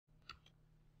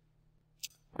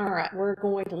All right, we're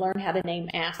going to learn how to name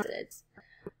acids.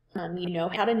 You know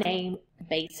how to name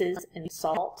bases and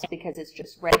salts because it's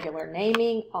just regular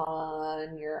naming.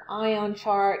 On your ion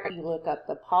chart, you look up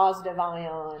the positive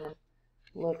ion,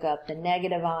 look up the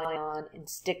negative ion, and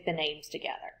stick the names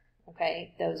together.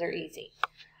 Okay, those are easy.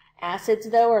 Acids,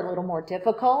 though, are a little more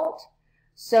difficult.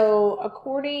 So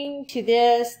according to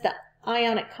this, the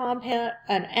ionic compound,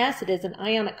 an acid is an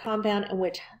ionic compound in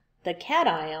which the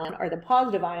cation, or the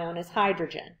positive ion, is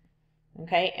hydrogen.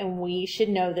 Okay, and we should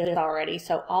know this already.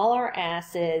 So all our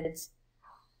acids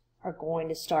are going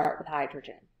to start with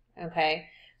hydrogen. Okay,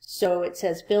 so it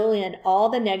says fill in all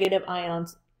the negative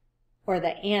ions or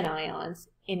the anions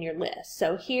in your list.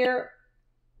 So here,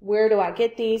 where do I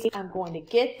get these? I'm going to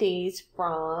get these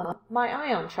from my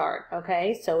ion chart.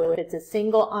 Okay, so if it's a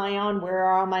single ion, where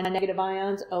are all my negative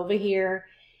ions? Over here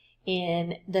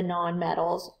in the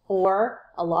nonmetals, or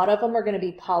a lot of them are going to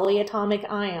be polyatomic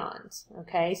ions.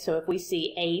 Okay, so if we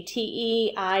see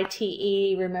ATE,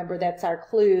 ITE, remember that's our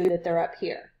clue that they're up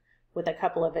here with a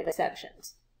couple of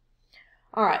exceptions.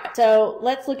 All right, so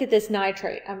let's look at this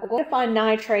nitrate. I'm going to find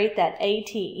nitrate, that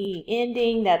ATE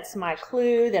ending. That's my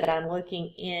clue that I'm looking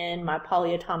in my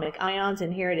polyatomic ions,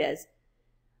 and here it is.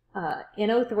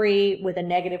 NO3 with a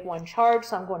 -1 charge,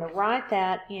 so I'm going to write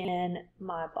that in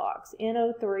my box.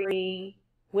 NO3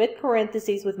 with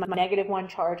parentheses with my -1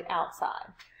 charge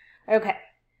outside. Okay,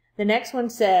 the next one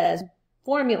says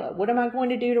formula. What am I going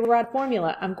to do to write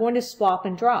formula? I'm going to swap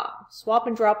and drop. Swap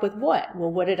and drop with what?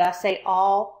 Well, what did I say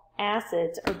all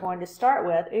acids are going to start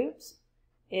with? Oops,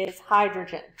 is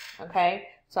hydrogen. Okay,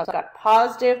 so I've got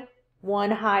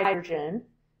 +1 hydrogen,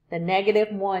 the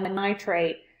 -1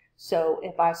 nitrate. So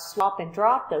if I swap and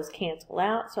drop, those cancel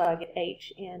out, so I get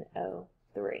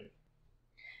HNO3.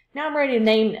 Now I'm ready to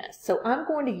name this. So I'm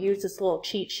going to use this little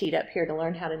cheat sheet up here to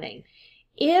learn how to name.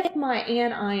 If my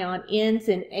anion ends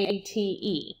in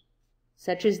ATE,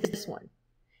 such as this one,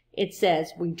 it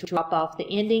says we drop off the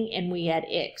ending and we add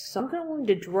X. So I'm going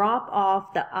to drop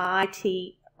off the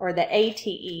IT or the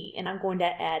ATE and I'm going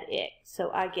to add X. So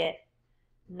I get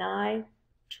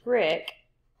nitric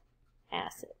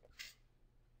acid.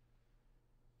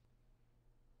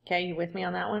 Okay, you with me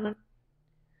on that one?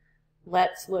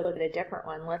 Let's look at a different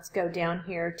one. Let's go down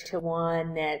here to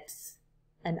one that's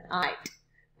an ite.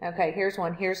 Okay, here's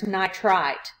one. Here's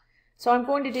nitrite. So I'm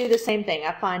going to do the same thing.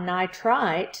 I find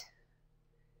nitrite,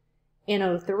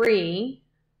 NO3,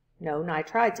 no,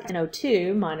 nitrite's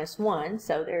NO2 -1.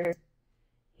 So there's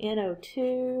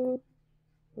NO2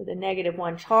 with a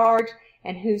 -1 charge.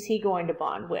 And who's he going to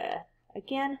bond with?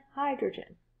 Again,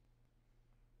 hydrogen.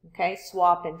 Okay,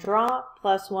 swap and drop,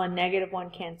 +1,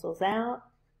 -1 cancels out.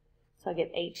 So I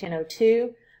get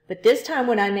HNO2. But this time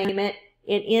when I name it,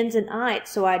 it ends in ite.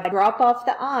 So I drop off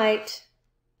the ite.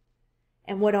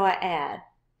 And what do I add?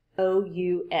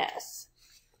 OUS.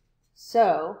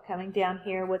 So coming down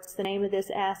here, what's the name of this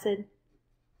acid?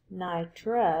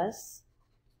 Nitrous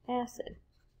acid.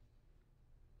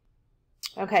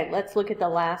 Okay, let's look at the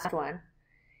last one.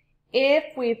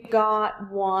 If we've got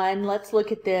one, let's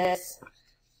look at this.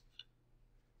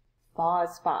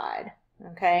 Phosphide,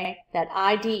 okay, that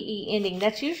IDE ending,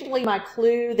 that's usually my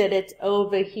clue that it's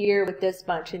over here with this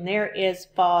bunch, and there is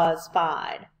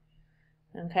phosphide,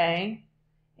 okay,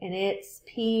 and it's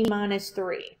P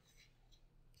 -3,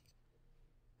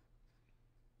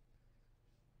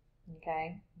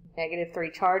 okay,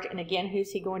 -3 charge, and again,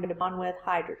 who's he going to bond with?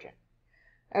 Hydrogen.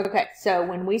 Okay, so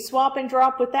when we swap and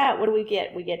drop with that, what do we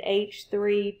get? We get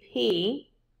H3P.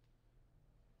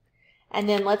 And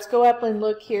then let's go up and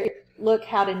look here, look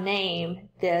how to name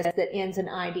this that ends in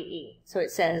IDE. So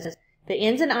it says that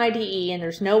ends in IDE and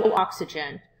there's no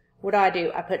oxygen. What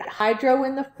do? I put hydro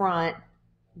in the front,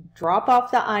 drop off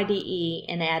the IDE,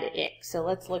 and add X. So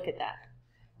let's look at that.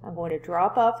 I'm going to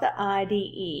drop off the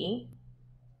IDE.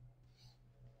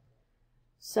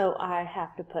 So I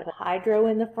have to put hydro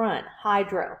in the front.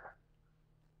 Hydro.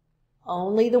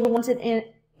 Only the ones that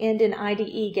end in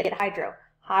IDE get hydro.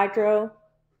 Hydro.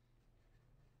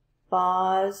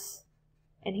 Phos,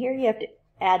 and here you have to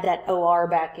add that OR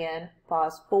back in,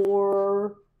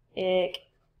 phosphoric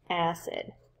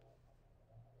acid.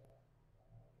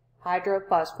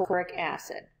 Hydrophosphoric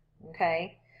acid,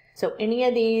 okay? So any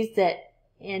of these that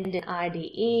end in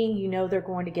IDE, you know they're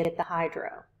going to get the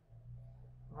hydro.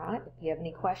 All right, if you have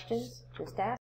any questions, just ask.